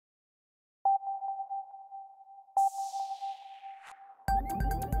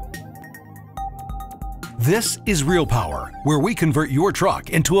This is Real Power, where we convert your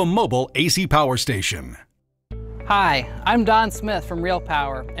truck into a mobile AC power station. Hi, I'm Don Smith from Real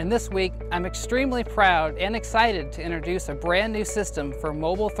Power, and this week I'm extremely proud and excited to introduce a brand new system for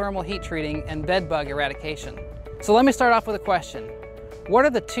mobile thermal heat treating and bed bug eradication. So let me start off with a question. What are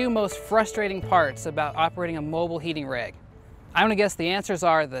the two most frustrating parts about operating a mobile heating rig? I'm going to guess the answers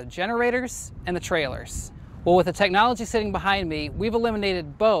are the generators and the trailers. Well, with the technology sitting behind me, we've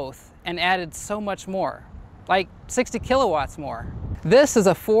eliminated both and added so much more, like 60 kilowatts more. This is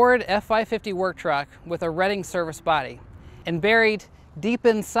a Ford F550 work truck with a Reading service body, and buried deep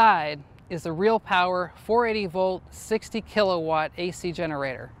inside is the Real Power 480 volt 60 kilowatt AC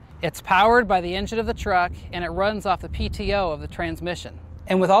generator. It's powered by the engine of the truck and it runs off the PTO of the transmission.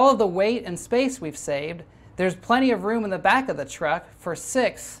 And with all of the weight and space we've saved, there's plenty of room in the back of the truck for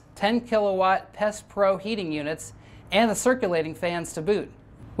 6 10 kilowatt Pest Pro heating units and the circulating fans to boot.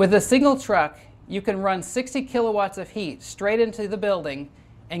 With a single truck, you can run 60 kilowatts of heat straight into the building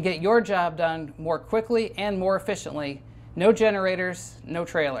and get your job done more quickly and more efficiently. No generators, no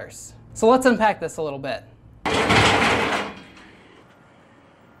trailers. So let's unpack this a little bit.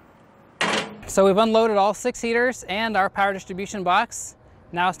 So we've unloaded all 6 heaters and our power distribution box.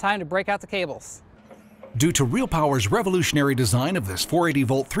 Now it's time to break out the cables. Due to Real Power's revolutionary design of this 480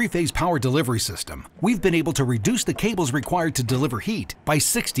 volt 3-phase power delivery system, we've been able to reduce the cables required to deliver heat by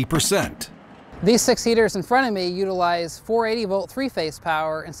 60%. These 6 heaters in front of me utilize 480 volt 3-phase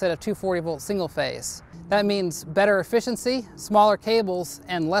power instead of 240 volt single phase. That means better efficiency, smaller cables,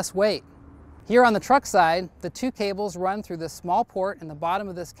 and less weight. Here on the truck side, the 2 cables run through this small port in the bottom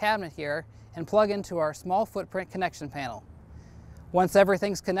of this cabinet here and plug into our small footprint connection panel. Once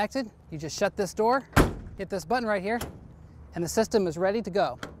everything's connected, you just shut this door, hit this button right here, and the system is ready to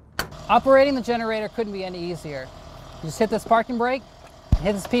go. Operating the generator couldn't be any easier. You just hit this parking brake,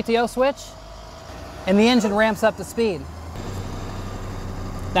 hit this PTO switch, and the engine ramps up to speed.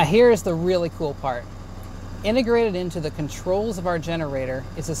 Now here's the really cool part. Integrated into the controls of our generator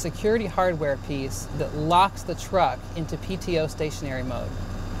is a security hardware piece that locks the truck into PTO stationary mode.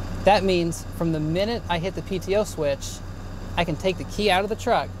 That means from the minute I hit the PTO switch, I can take the key out of the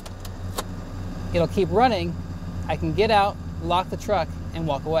truck, it'll keep running, I can get out, lock the truck, and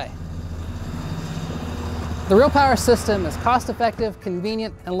walk away. The Real Power system is cost-effective,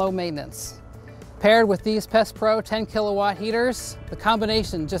 convenient, and low maintenance. Paired with these Pest Pro 10 kilowatt heaters, the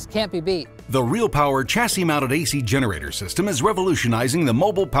combination just can't be beat. The Real Power chassis-mounted AC generator system is revolutionizing the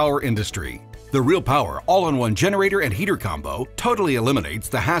mobile power industry. The Real Power all-in-one generator and heater combo totally eliminates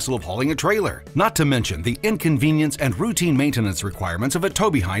the hassle of hauling a trailer, not to mention the inconvenience and routine maintenance requirements of a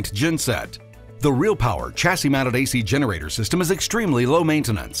tow-behind genset. The Real Power chassis-mounted AC generator system is extremely low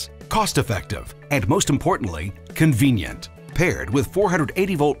maintenance, cost-effective, and most importantly, convenient. Paired with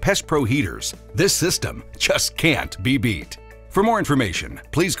 480 volt Pest Pro heaters, this system just can't be beat. For more information,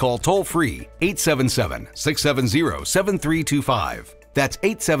 please call toll-free 877-670-7325. That's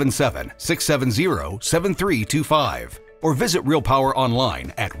 877-670-7325. Or visit Real Power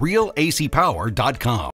online at realacpower.com.